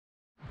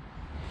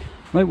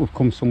Right, we've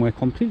come somewhere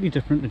completely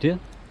different today.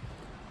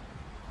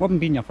 We haven't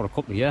been here for a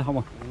couple of years, have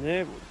we?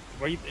 No,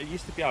 well, it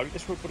used to be out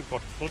this road, but it got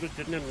flooded,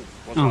 didn't it?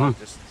 Was all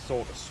just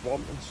sort of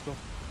swamp and stuff.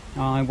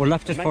 We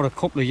left it for a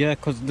couple of years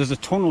because there's a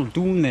tunnel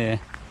down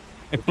there.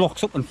 It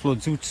blocks up and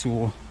floods out,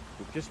 so...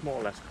 We've just more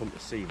or less come to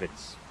see if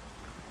it's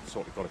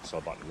sort of got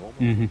itself back to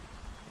normal.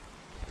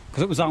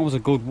 Because it was always a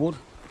good wood.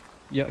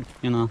 Yeah,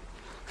 you know.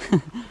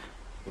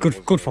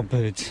 good for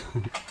birds.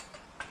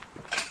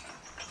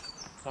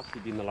 It's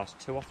actually been the last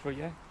 2 or 3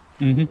 years.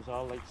 It was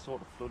all like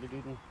sort of flooded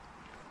in.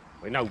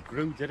 Well, now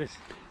grew, did it?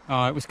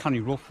 It was kind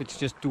of rough. It's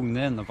just down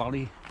there in the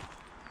valley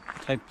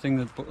type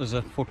thing. But there's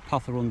a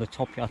footpath around the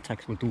top. Your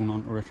text we're doing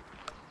onto it.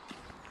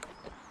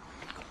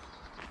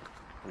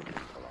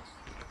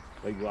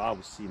 Like I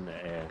was seeing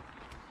that.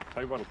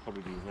 Tell you what, it'll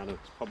probably be. I know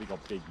it's probably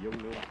got big young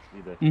though.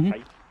 Actually, the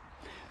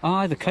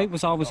kite. The kite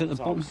was always at the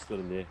bottom. Still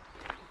in there.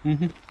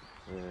 Some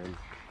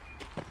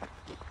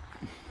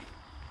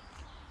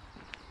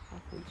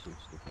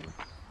stuff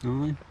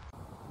in it.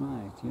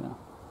 Right, yeah.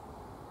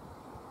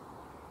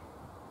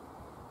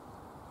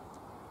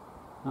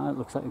 It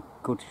looks like a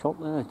good shot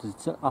there.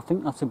 I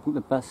think that's about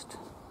the best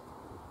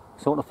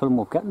sort of film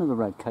we're getting of the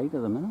red kite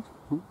at the minute.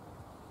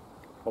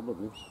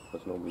 Probably,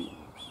 because normally,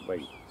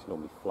 it's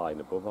normally flying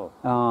above her.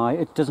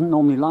 It doesn't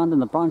normally land in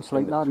the branch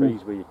like that. In the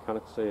trees where you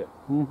cannot see it.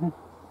 It's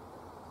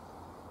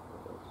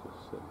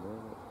just sitting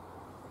there.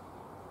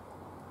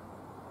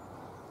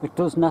 It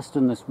does nest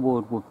in this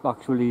wood. We've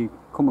actually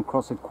come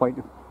across it quite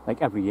like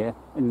every year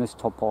in this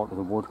top part of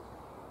the wood.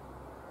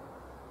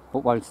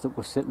 But whilst it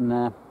was sitting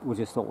there, we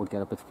just thought we'd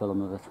get a bit of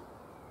film of it.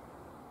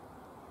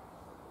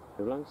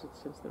 How long is it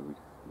since they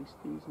released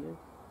these now?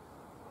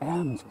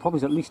 It's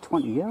probably at least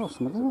 20 years or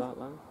something. Is it that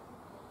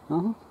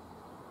long?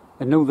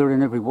 And now they're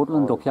in every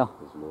woodland up here,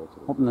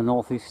 up in the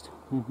northeast.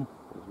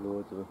 There's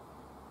loads of them.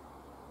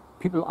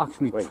 People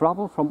actually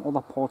travel from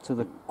other parts of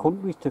the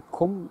country to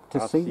come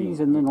to see these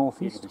in the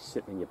northeast. You could be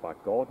sitting in your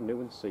back garden now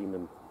and seeing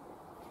them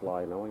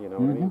flying on, you know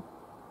what I mean?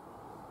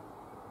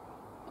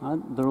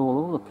 And they're all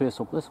over the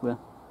place up this way.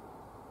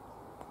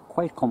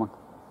 Quite common.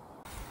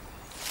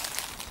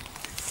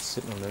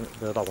 Sitting on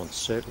the other one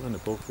circling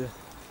above there.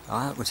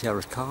 That was here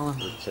at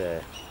Carlin.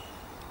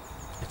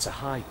 It's a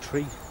high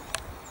tree,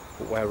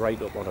 but we're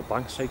right up on a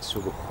bank site, so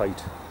we're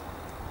quite...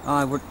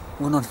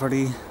 we're not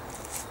very...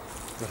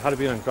 If it had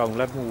been on ground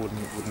level, we wouldn't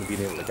have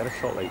been able to get a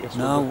shot like this.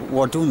 No,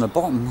 we're doing the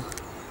bottom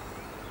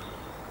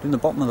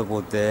of the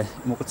wood there,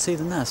 and we could see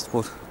the nest,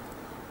 but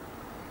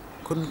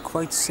couldn't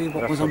quite see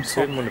what was on top.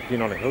 It wouldn't have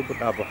been on a hill, but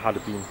had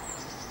it been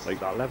like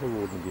that level, we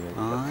wouldn't have been able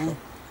to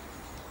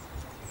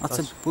get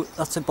a shot.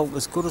 That's about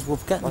as good as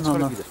we've getting on. That's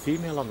going to be the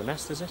female on the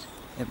nest, is it?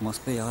 It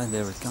must be, aye,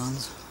 there it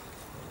goes.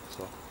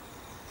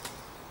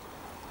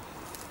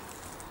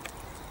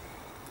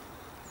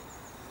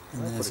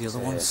 And there's the other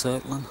one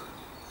circling.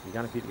 You're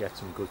going to be able to get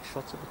some good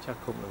shots of the check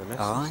coming to the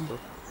nest and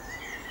stuff.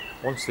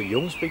 Once the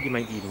young's big, you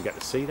might even get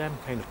to see them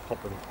kind of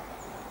popping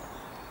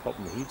the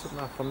heads up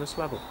now from this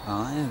level.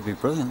 Aye, it'd be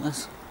brilliant,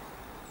 this.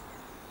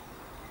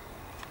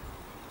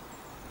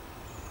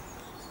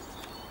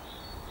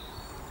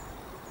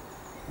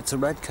 It's a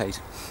red kite.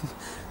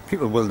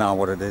 People will know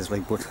what it is,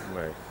 like, but...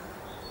 Right.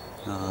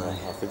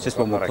 I think just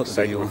when we put the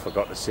video we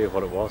forgot to say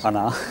what it was. I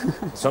know.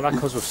 It's not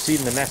because we've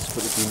seen the nest,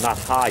 but it's been that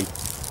high,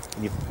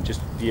 and you'd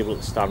just be able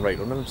to stand right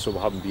under them, so we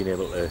haven't been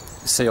able to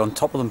see on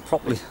top of them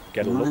properly.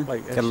 Get a look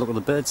like this. Get a look at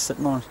the birds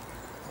sitting on it.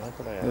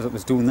 As it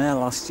was doing there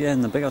last year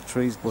in the bigger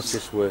trees, but it's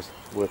just worth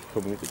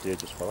coming out today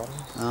just for that.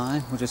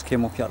 Aye, we just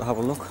came up here to have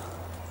a look.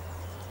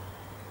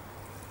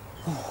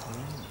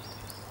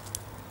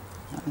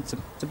 It's a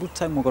good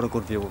time we got a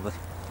good view of it.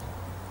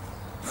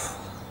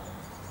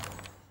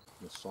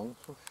 The song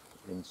thrush,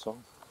 in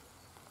song.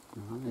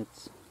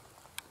 It's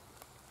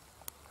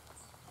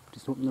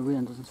just hoping the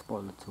rain doesn't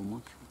spoil it too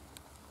much.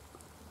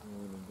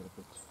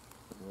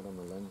 Put on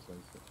the lens like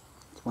it.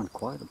 It's went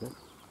quiet a bit.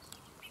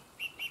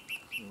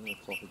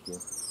 It's off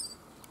again.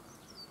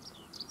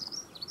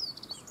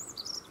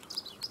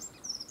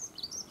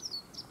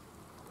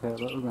 Fair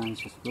little rain's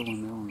just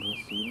blowing there under us.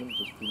 See them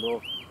just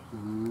below.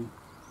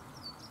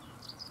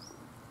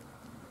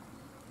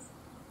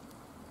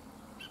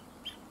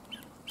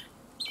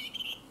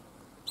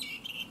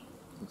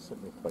 It's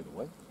sitting there quite a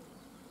way.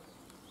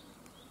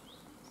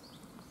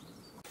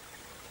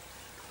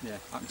 Yeah,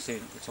 I can see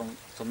it. It's on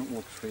the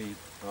oak tree.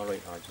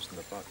 Alright, just in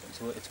the back.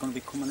 So it's going to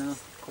be coming in a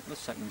couple of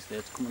seconds there.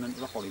 It's coming into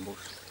the holly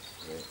bush.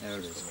 Right. There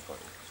it is.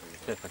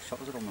 Perfect shot.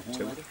 Was it on the horn?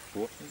 Two of them?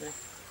 Both of them?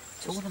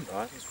 Two of them?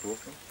 Aye, it's both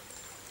of them.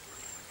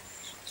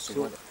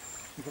 So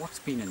what's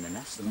been in the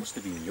nest? There must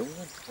have been young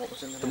then. What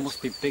was in the nest? There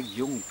must be big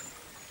young.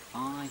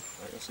 Aye.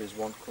 Right, this is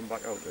one come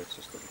back out there. It's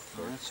just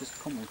it's just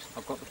come out.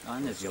 I've got the...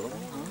 And there's the other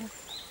one. Aye.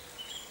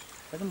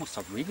 They must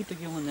have really big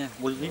young in there.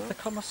 We'll leave the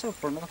camera set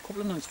for another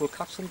couple of minutes. We'll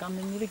catch them down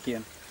in there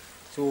again.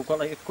 So we've got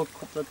like a good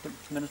couple of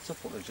minutes of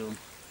footage of them.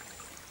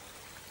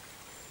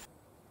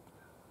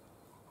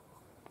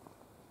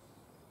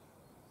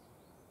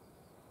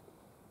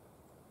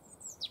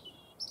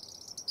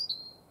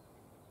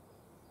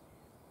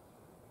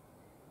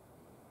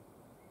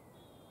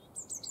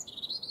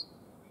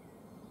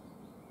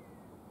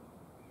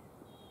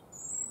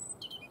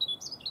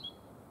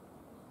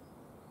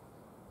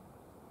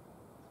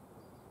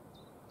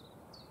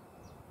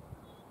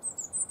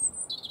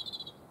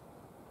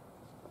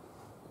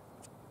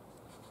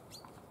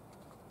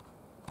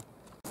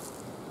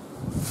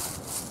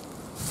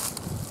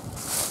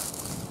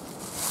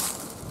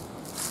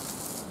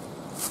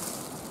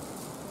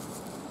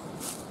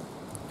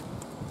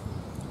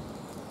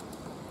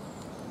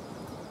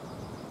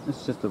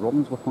 It's just the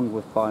robins were hung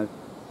with five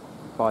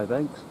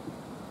eggs.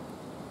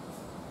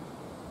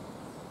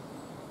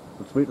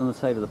 It's right on the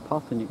side of the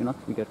path and you can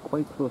actually get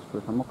quite close to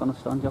it. I'm not going to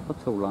stand here for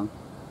too long.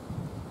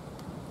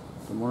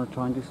 Don't want to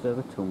try and disturb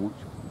it too much.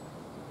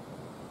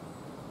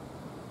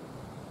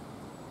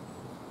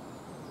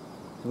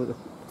 So the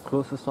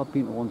closest I've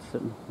been to one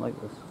sitting like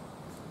this.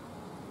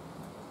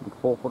 I'm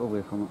 4 foot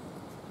away from it.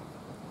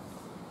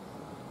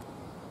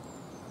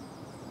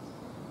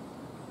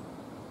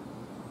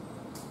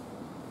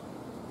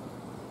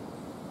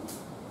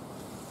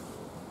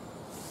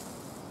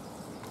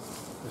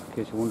 Just in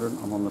case you're wondering,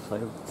 I'm on the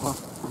side of the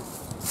path.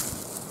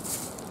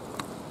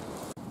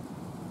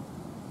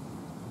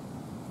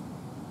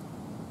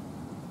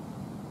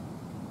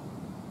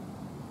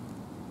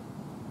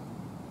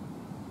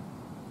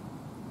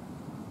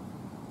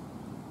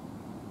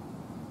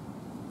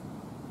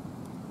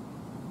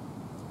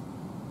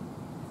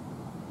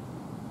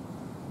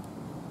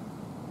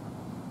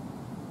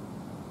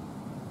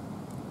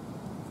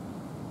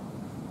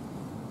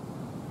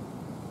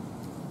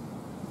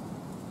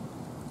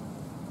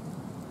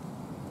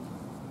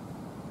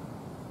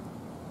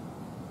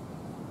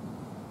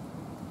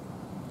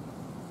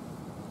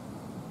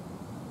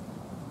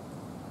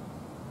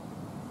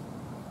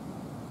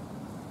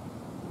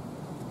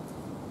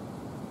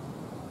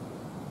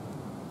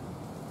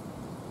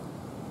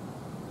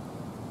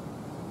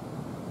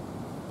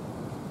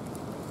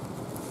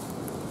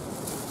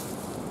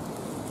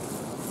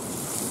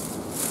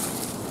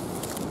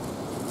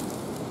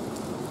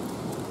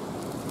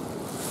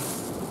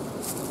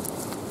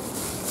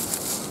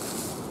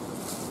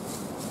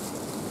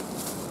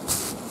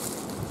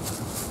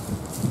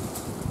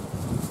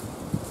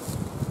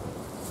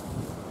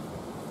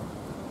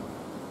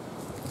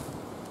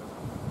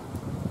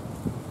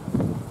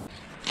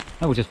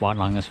 I was just walking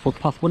along this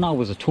footpath when I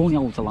was a Tony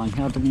out along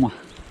here, didn't I?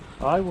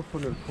 I was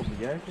putting it a couple of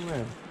years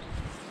ago.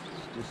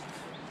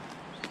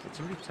 It's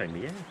a really time of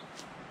year.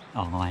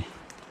 Oh, aye.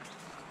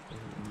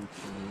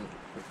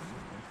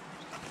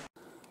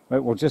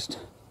 Right, we're just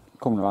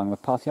coming along the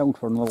path out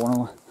for another one of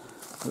our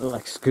little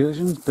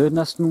excursions, bird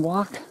nesting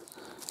walk.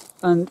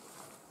 And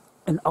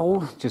an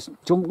owl just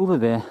jumped over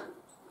there.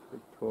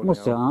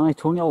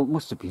 Tony owl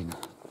must have been.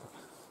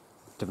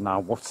 Don't know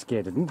what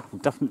scared it.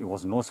 It definitely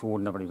wasn't us, we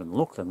would never even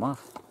looked at that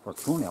for a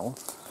Tony owl.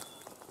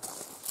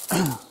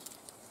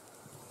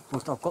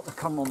 But I've got the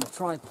camera on the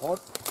tripod.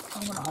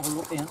 I'm going to have a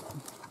look in.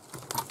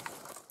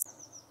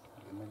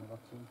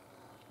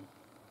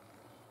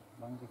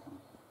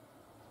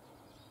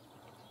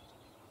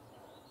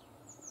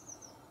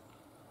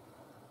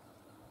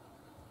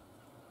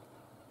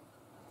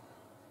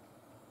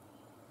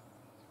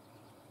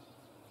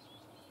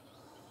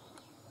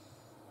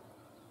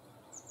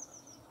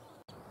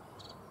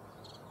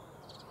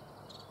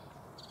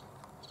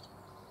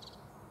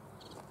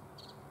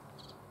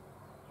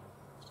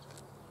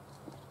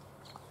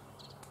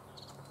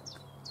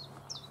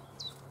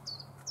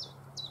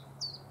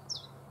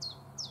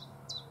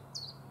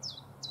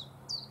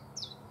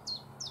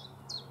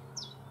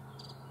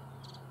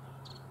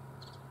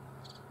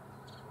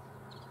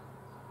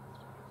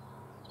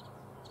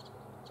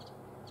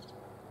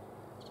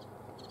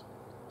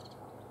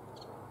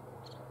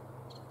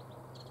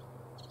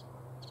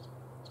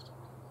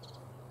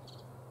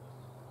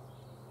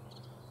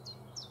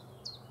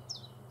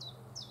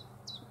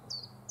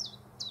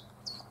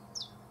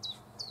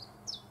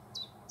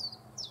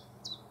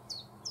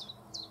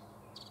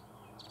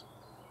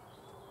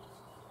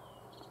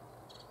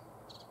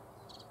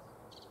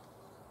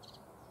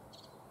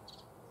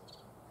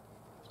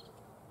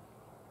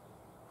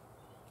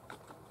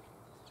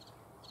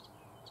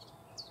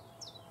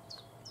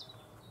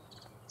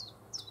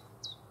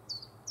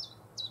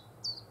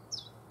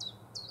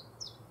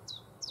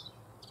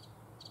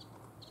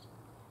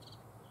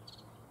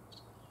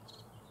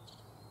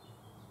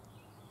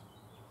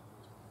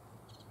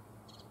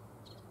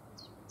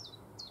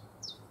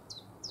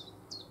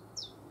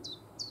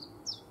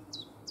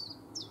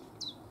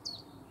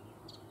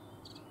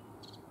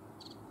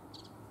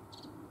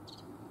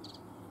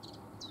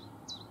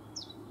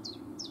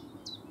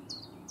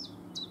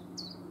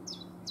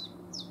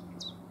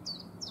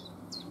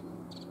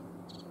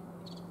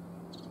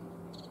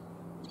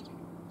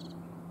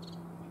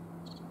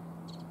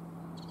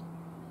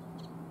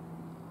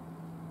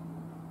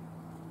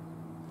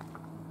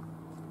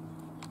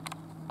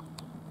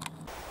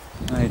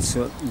 Right,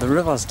 so the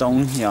river's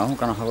down here. We're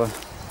going to have a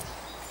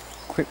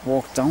quick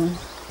walk down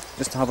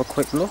just to have a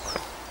quick look.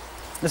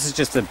 This is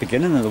just the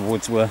beginning of the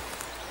woods where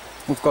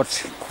we've got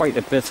quite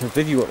a bit of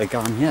video to go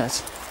on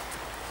yet.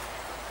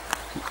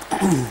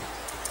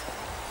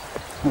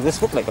 Well, this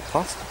looked like a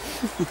path.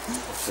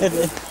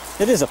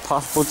 it is a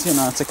path, but you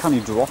know, it's a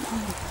canny drop.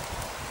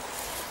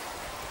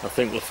 I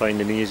think we'll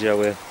find an easier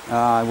way.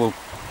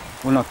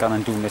 We're not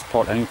going to do this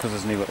part anyway because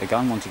there's nowhere to go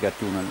once you get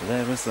down into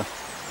there, is there?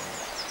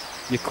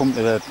 You come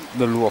to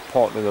the lower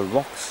part of the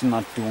rocks and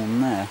that down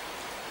there.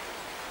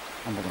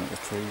 I'm looking at the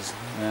trees.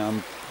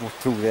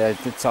 Through there,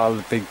 it's all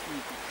the big,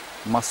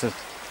 massive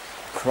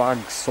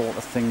crags sort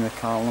of thing they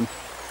call them.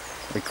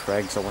 big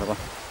crags or whatever.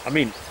 I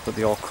mean, But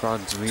they are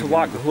crags really. to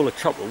walk the whole of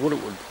Chopper Wood,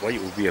 it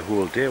would be a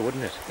whole day,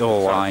 wouldn't it?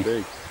 Oh, It's aye. that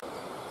big.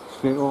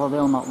 Straight over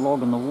there on that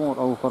log in the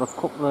water, we've got a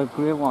couple of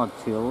grey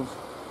wagtails.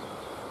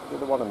 See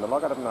the one in the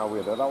log, I don't know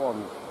where that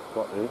one's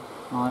got there.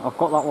 Aye, I've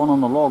got that one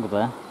on the log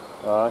there.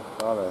 Aye,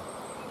 are they?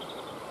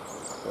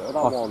 Yeah,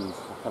 that one's,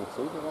 I can't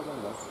see the one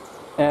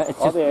there. It's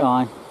just,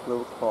 aye.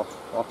 Flew across,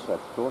 offset,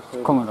 close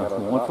there. Coming off the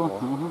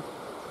water.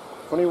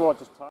 Funny what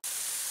just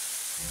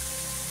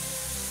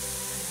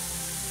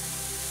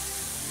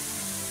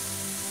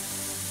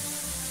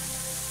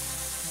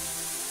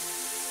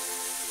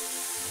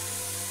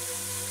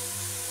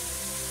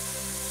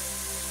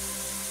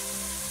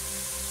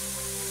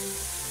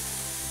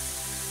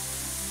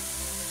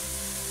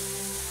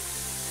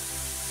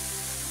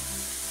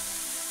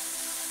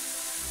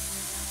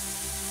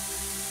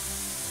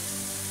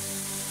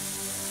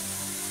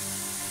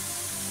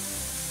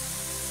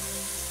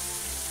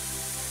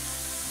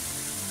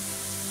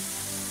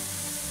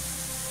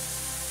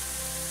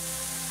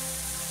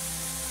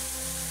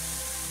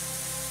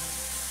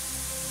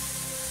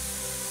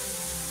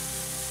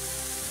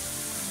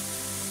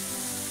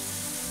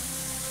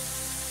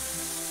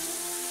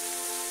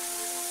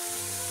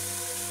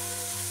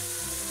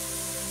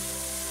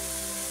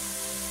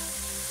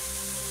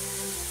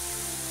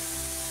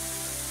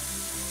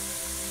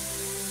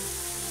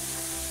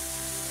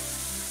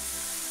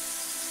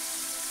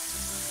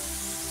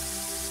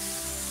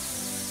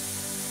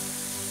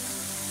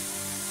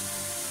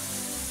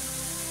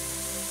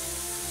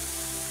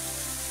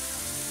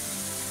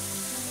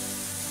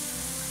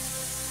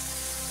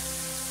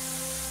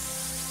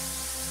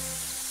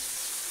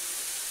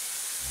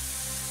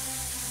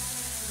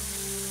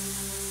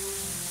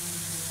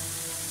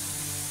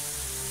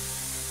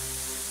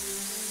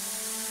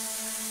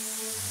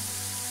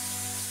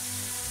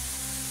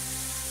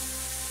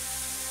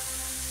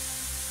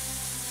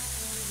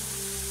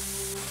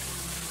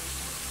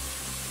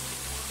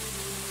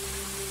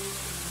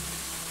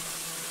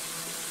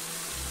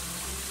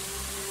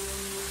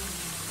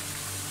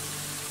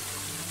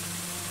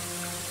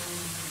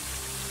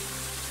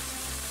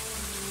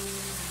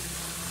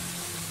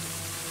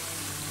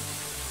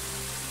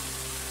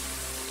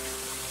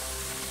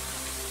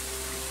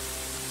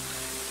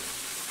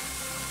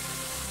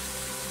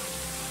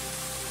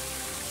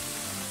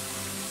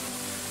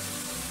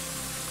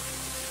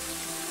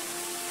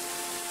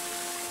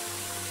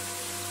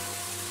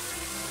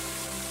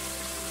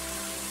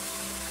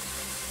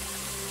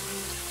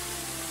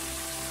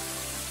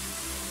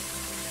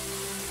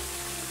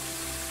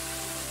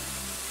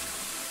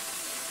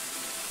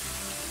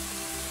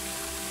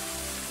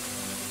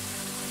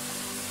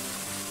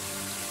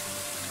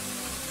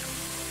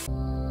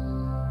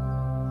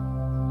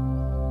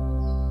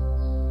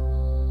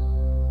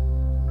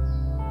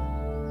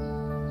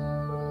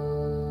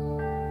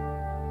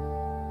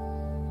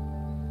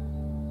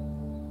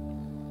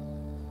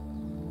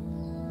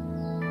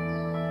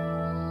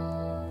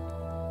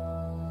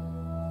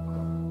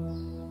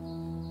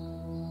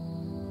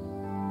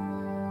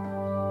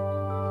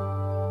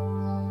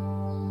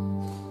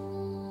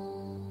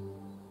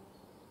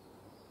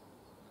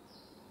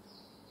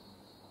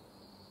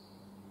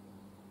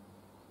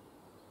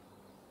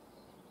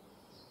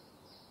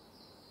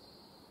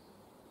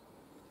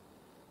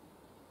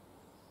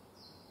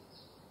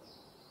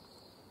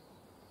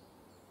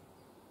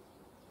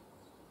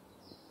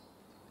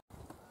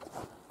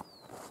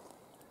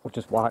We're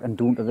just walking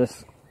down to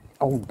this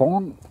old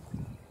barn.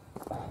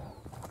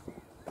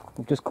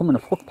 We've just come in a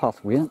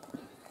footpath way.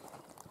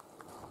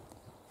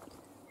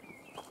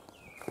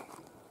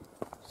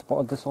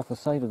 Spotted this off the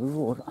side of the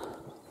road.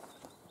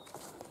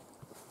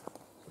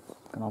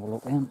 Can have a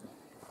look in.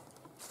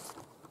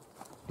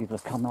 Leave the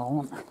camera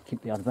on,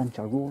 keep the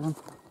adventure rolling.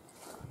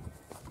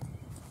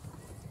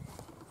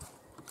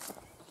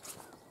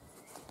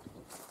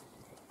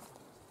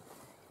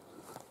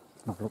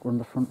 Have a look around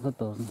the front of the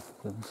building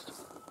first.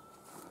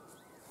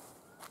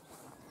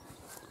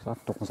 So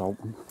that door's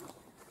open.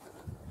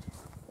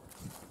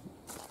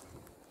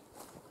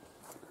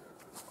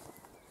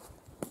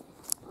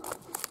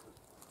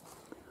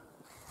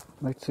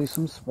 Might see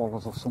some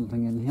swallows or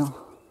something in here.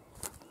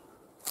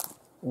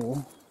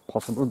 Or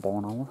possible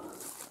barn owl.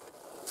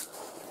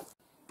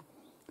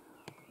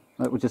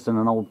 Right, we're just in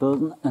an old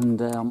building and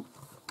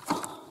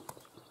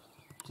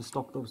just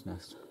stock those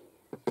nests.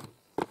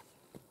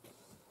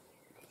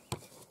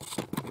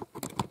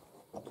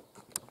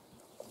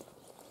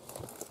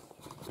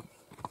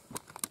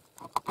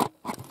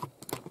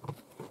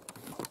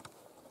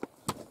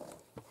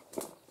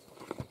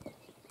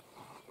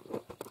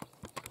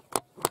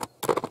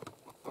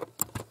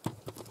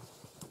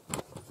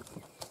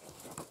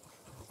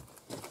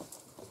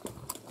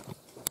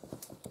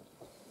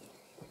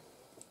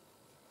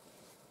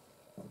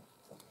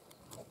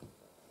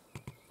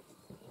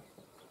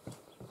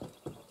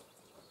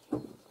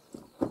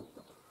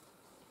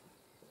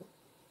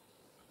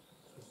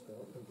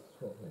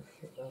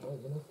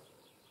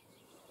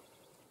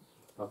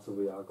 That's the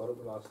way I got it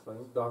the last time.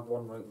 That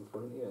one right in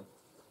front of you.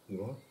 You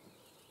what?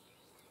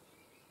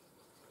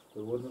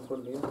 The wood in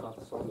front of you,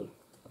 that's solid.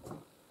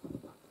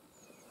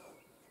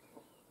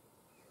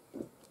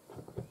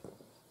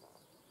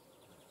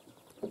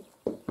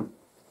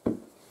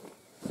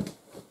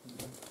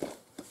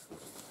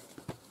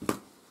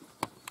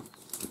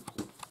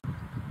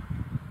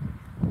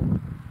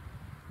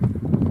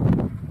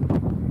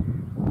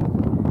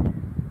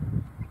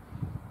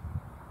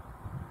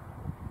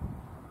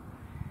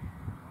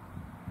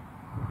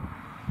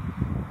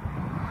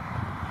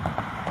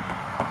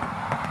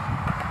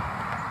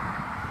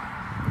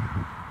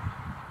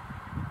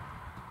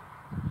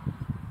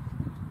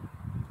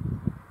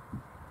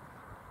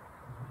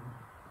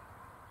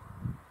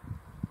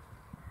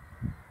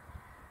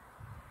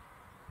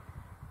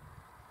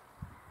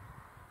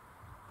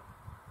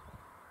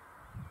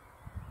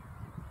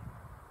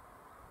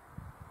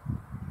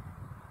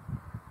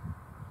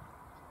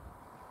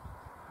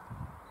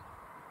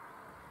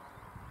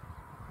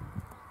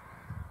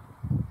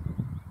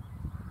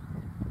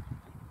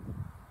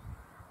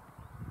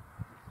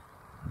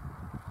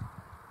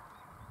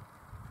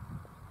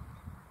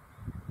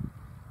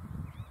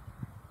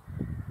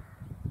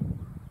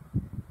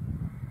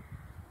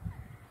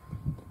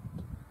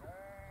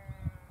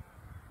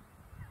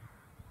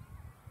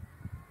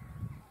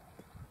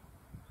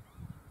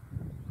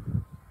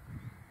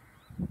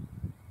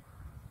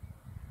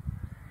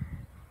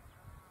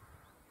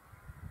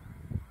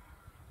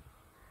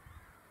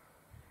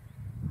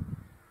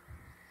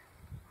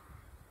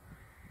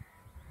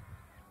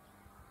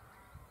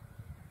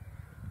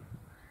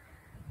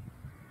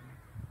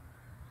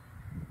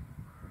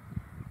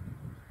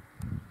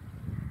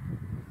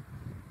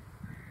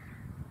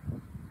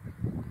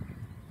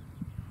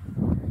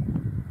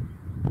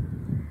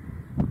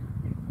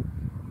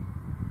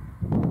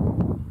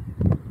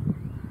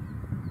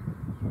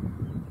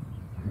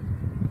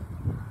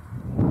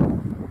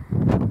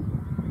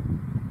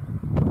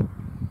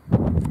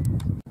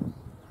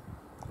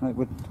 Right,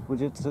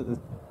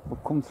 we'll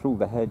come through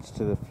the hedge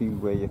to the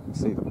field where you can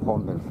see the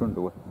pond in front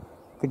of it.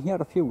 You can hear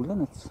a few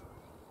linnets.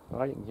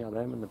 Oh, you can hear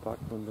them in the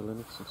background, the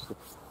linnets and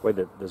stuff. Well,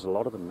 there's a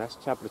lot of them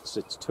nest here, but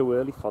it's too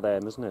early for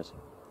them, isn't it?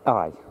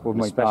 Aye,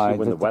 especially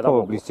when the weather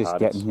probably was just bad.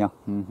 getting here.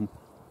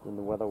 When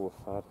the weather was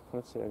bad. I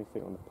can't see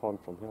anything on the pond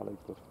from here,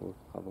 like, but we'll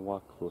have a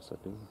walk closer,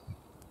 do we?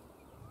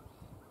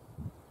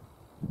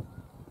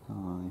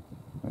 Aye,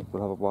 right,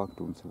 we'll have a walk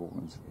down to what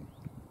we can see.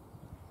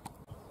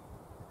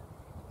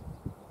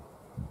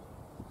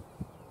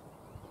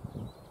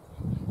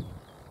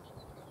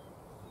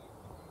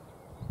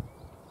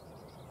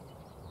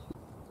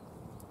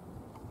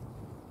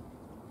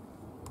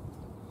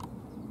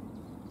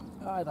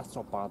 Aye, that's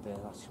not bad there,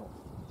 that's all.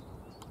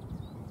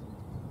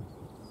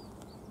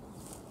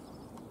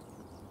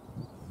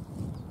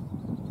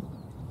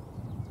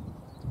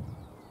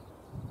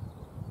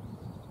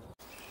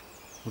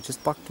 We're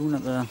just back down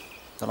at the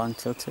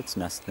long-tailed tit's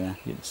nest there.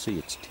 You can see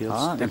its tail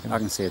I sticking.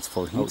 can see its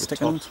full heat out the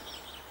sticking top. out.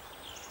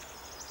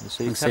 You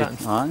see I its can head?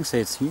 see, I can see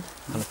its heat.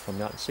 And from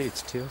that, see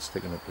its tail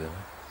sticking up there.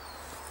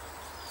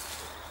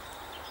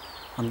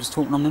 I'm just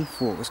hoping I'm in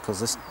focus because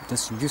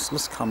this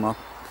useless camera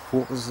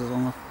focuses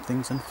on the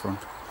things in front.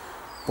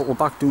 But we're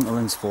back down to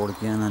Linsford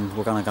again, and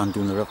we're going to go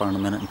down the river in a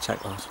minute and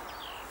check that.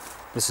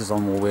 This is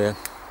on our way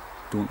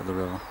down to the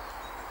river.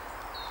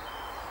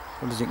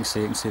 But as you can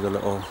see the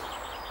little...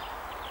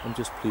 I'm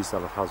just pleased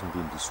that it hasn't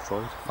been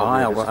destroyed.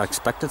 I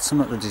expected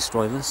something to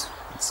destroy this.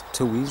 It's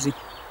too easy.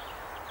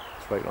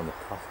 It's right on the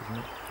path,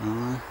 isn't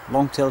it?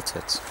 Long-tailed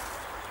tits.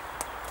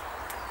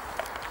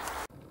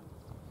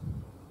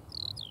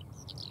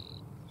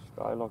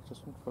 Skylark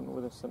just in front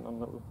of us, sitting on a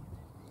little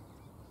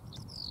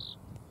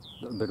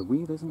Bit of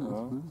weed, isn't it?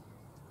 Yeah.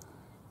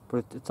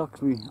 But it's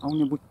actually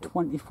only about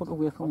 20 foot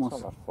away from us.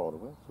 It's not that far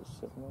away, just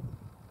sitting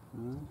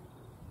there.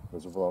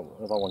 There's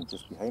another one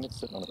just behind it,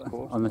 sitting on a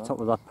post. On the top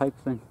of that pipe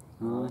thing,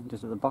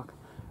 just at the back.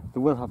 They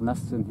will have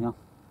nests in here.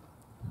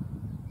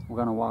 We're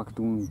going to walk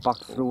down back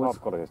through it.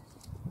 I've got a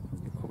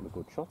couple of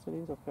good shots of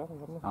these up here,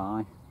 haven't I?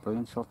 Aye,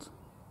 brilliant shots.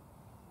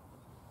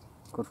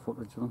 Good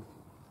footage of them.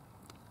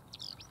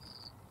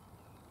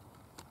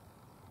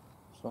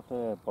 It's not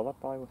bothered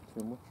by it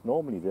too much.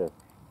 Normally they're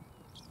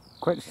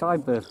Quite a shy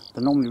bird.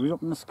 They're normally way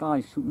up in the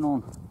sky shooting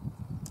on.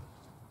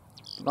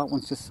 But that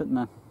one's just sitting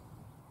there.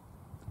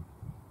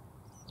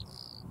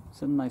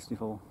 Sitting nicely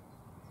for.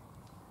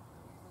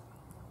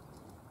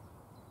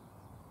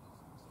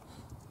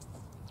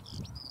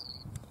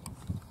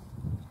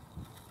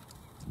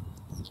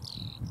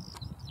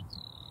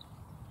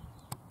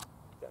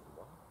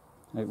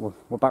 Right,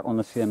 we're back on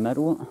the same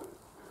meadow.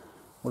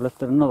 We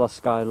lifted another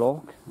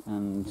skylark,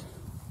 and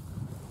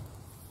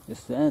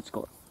just there it's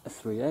got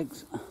 3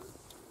 eggs.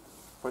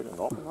 quite an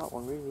awful that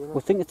one, really, isn't it?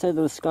 We think it's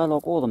either the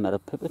skylark or the meadow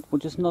pipit,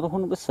 but just not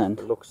 100%.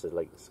 It looks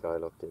like the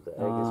skylark did. The egg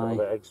is all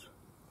the eggs.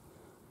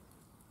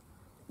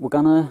 We're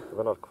gonna...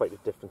 They're not quite a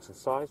difference in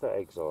size, the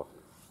eggs are.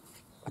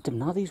 I don't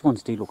know, these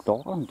ones do look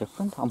darker and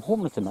different. I'm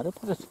hoping it's a meadow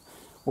pipit.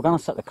 We're gonna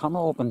set the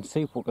camera up and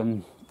see if we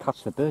can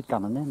catch the bird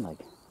going in, like.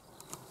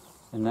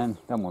 And then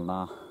we'll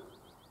know.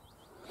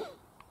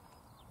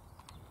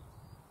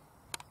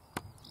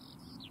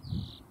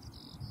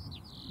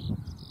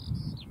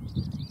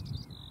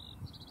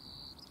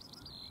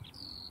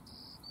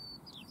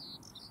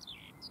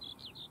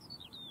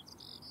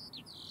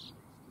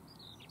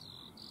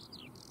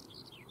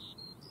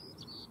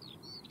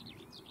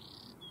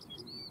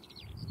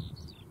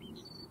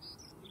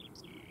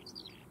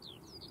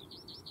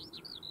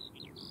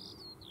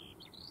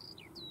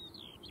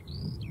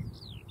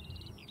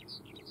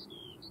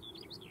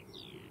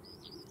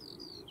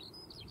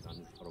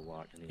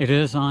 It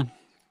is, on.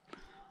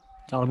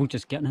 It's all about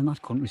just getting in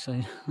that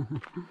countryside.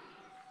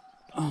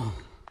 Oh.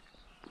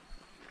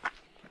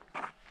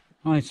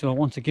 Right, so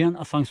once again,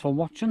 thanks for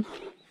watching.